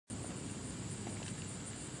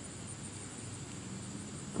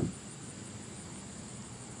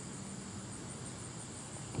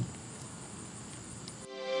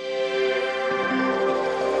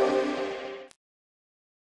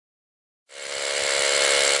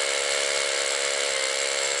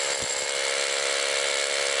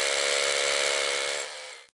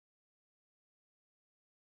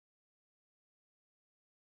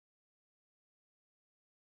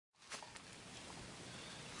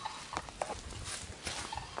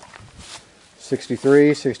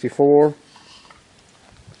63, 64,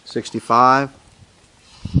 65,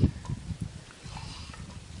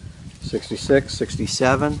 66,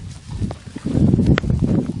 67,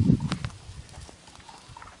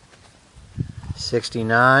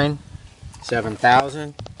 69,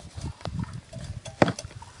 7,000,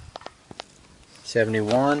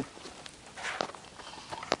 71,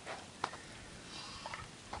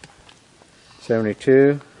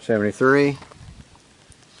 72, 73,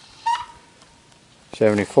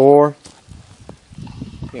 74.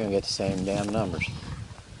 You're gonna get the same damn numbers.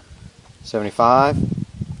 75.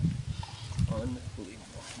 Unbelievable.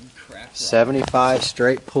 75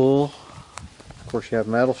 straight pull. Of course you have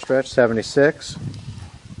metal stretch. 76.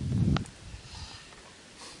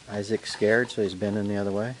 Isaac's scared, so he's bending the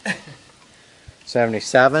other way.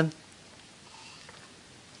 77.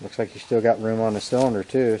 Looks like you still got room on the cylinder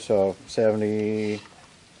too, so 70,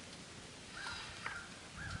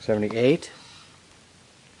 78.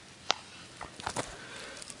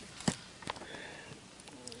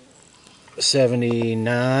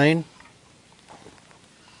 79.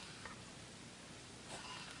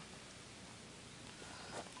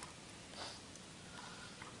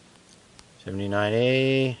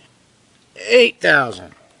 79A.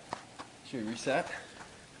 8,000. Should we reset?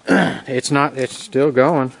 It's still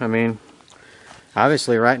going. I mean,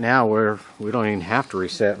 obviously right now we don't even have to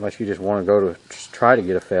reset unless you just want to go to try to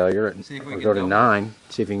get a failure or go to 9.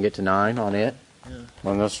 See if you can get to 9 on it. Yeah.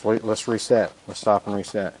 Well, let's reset. Let's stop and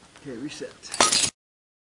reset. Okay, reset.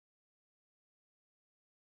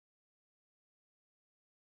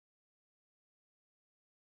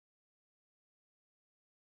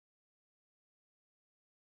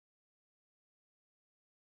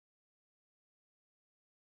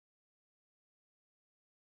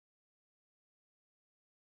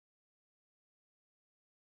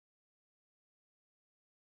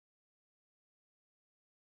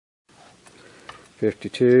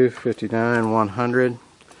 $52, $59, $100.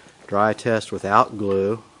 Dry test without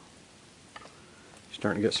glue.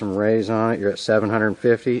 Starting to get some rays on it. You're at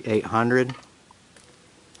 $750, $800,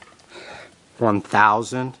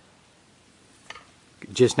 $1,000.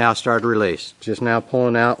 Just now started release. Just now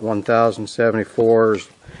pulling out. 1,074's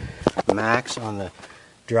max on the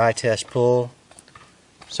dry test pull.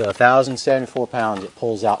 So 1,074 pounds it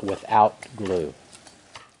pulls out without glue.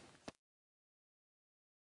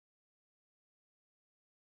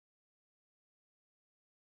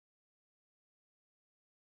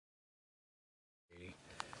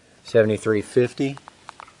 $73.50.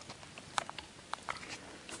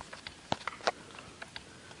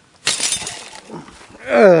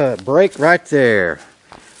 Break right there.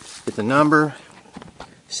 Get the number.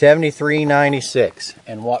 $73.96.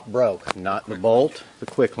 And what broke? Not the bolt. The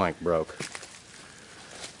quick link broke.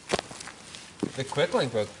 The quick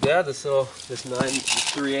link broke. Yeah, this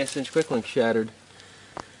 3/8 inch quick link shattered.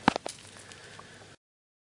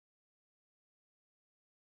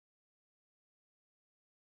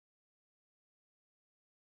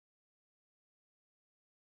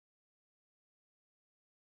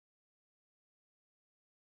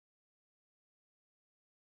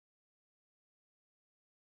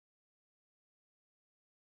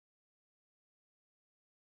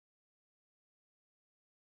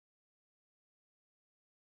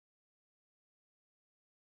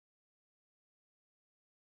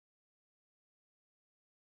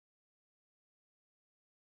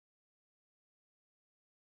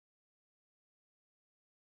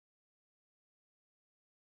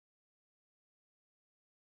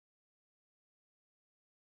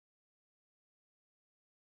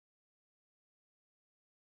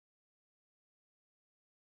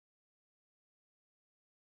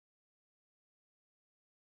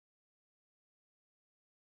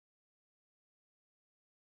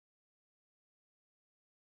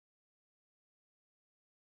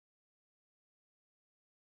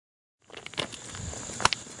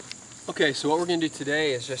 Okay, so what we're going to do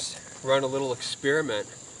today is just run a little experiment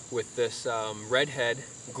with this redhead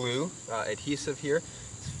glue adhesive here.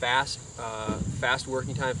 It's fast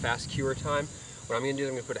working time, fast cure time. What I'm going to do is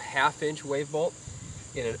I'm going to put a 1/2 inch wave bolt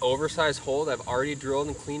in an oversized hole that I've already drilled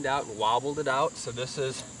and cleaned out and wobbled it out. So this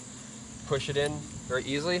is, push it in very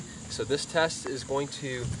easily. So this test is going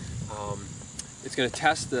to, it's going to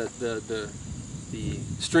test the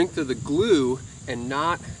strength of the glue and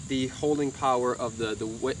not the holding power of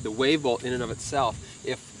the wave bolt in and of itself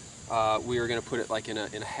if we were going to put it like in a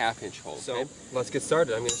 1/2 inch hole. So let's get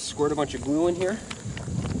started. I'm going to squirt a bunch of glue in here.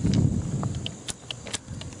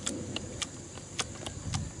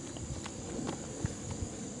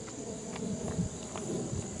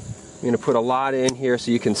 I'm going to put a lot in here so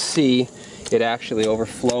you can see it actually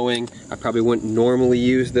overflowing. I probably wouldn't normally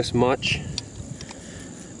use this much.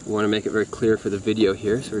 We want to make it very clear for the video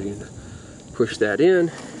here, so we're going to push that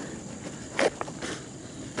in.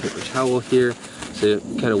 Paper towel here, so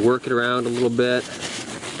kind of work it around a little bit.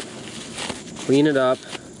 Clean it up.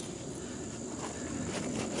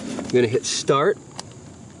 I'm going to hit start.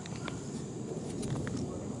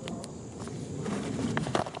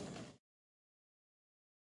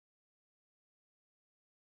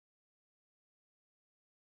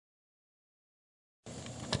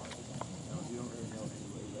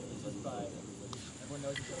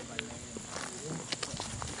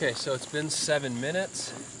 Okay, so it's been 7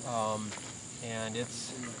 minutes, and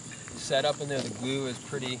it's set up in there. The glue is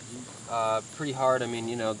pretty hard. I mean,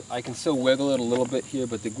 you know, I can still wiggle it a little bit here,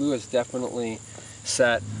 but the glue is definitely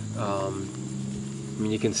set. I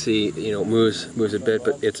mean, you can see, you know, it moves a bit,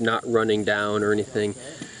 but it's not running down or anything.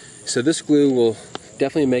 So this glue will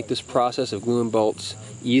definitely make this process of gluing bolts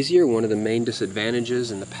easier. One of the main disadvantages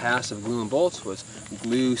in the past of gluing bolts was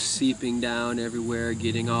glue seeping down everywhere,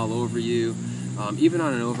 getting all over you. Even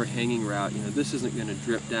on an overhanging route, you know, this isn't going to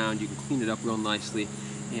drip down. You can clean it up real nicely,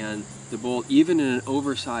 and the bolt, even in an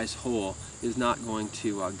oversized hole, is not going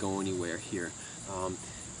to go anywhere here.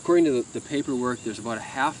 According to the paperwork, there's about a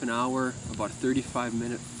half an hour, about a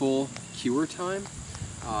 35-minute full cure time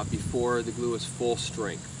before the glue is full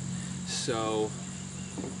strength. So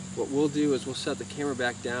what we'll do is we'll set the camera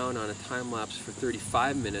back down on a time lapse for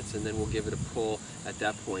 35 minutes, and then we'll give it a pull at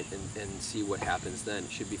that point and see what happens then.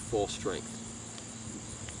 It should be full strength.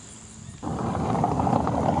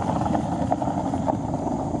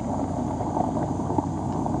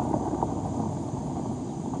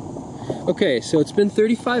 Okay, so it's been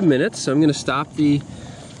 35 minutes, so I'm going to stop the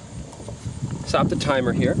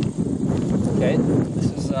timer here. Okay, this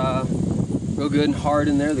is real good and hard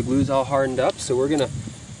in there. The glue's all hardened up, so we're going to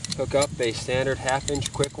hook up a standard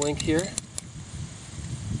 1/2-inch quick link here.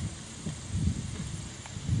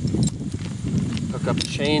 Hook up a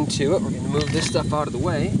chain to it. We're going to move this stuff out of the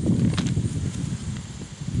way.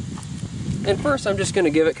 And first I'm just going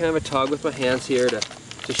to give it kind of a tug with my hands here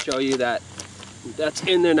to show you that that's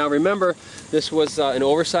in there. Now remember, this was an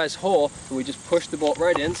oversized hole, and we just pushed the bolt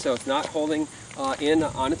right in, so it's not holding in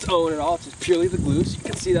on its own at all. It's just purely the glue. So you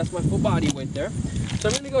can see that's my full body weight there. So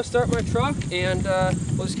I'm going to go start my truck, and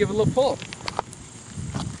we'll just give it a little pull.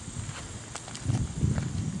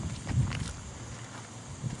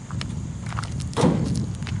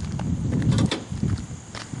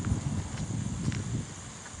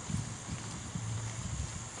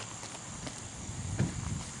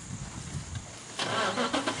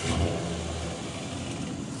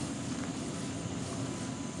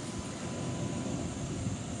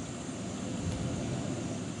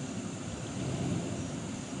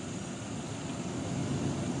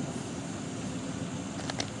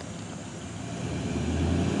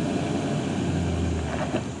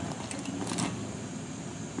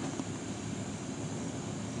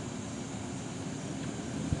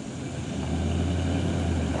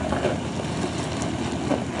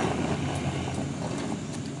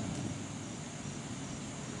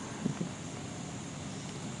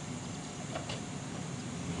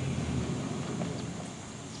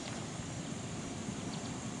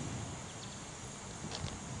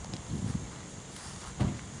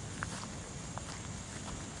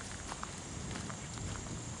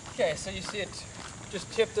 Okay, so you see it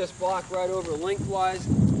just tipped this block right over lengthwise.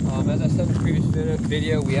 As I said in the previous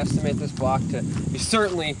video, we estimate this block to be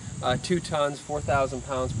certainly 2 tons, 4,000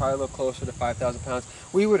 pounds, probably a little closer to 5,000 pounds.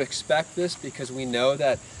 We would expect this because we know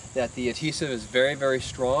that the adhesive is very, very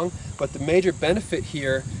strong, but the major benefit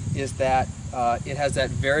here is that it has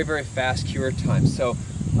that very, very fast cure time. So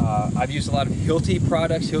I've used a lot of Hilti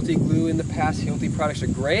products, Hilti glue in the past. Hilti products are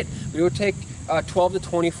great, but it would take 12 to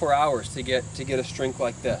 24 hours to get a strength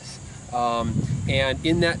like this. And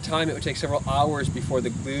in that time it would take several hours before the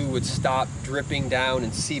glue would stop dripping down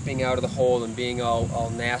and seeping out of the hole and being all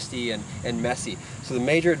nasty and messy. So the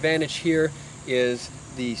major advantage here is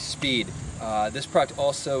the speed. This product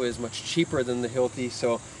also is much cheaper than the Hilti,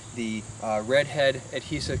 so the redhead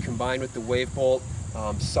adhesive combined with the wave bolt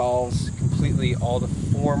solves completely all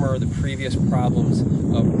the previous problems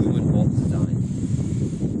of glue and bolt design.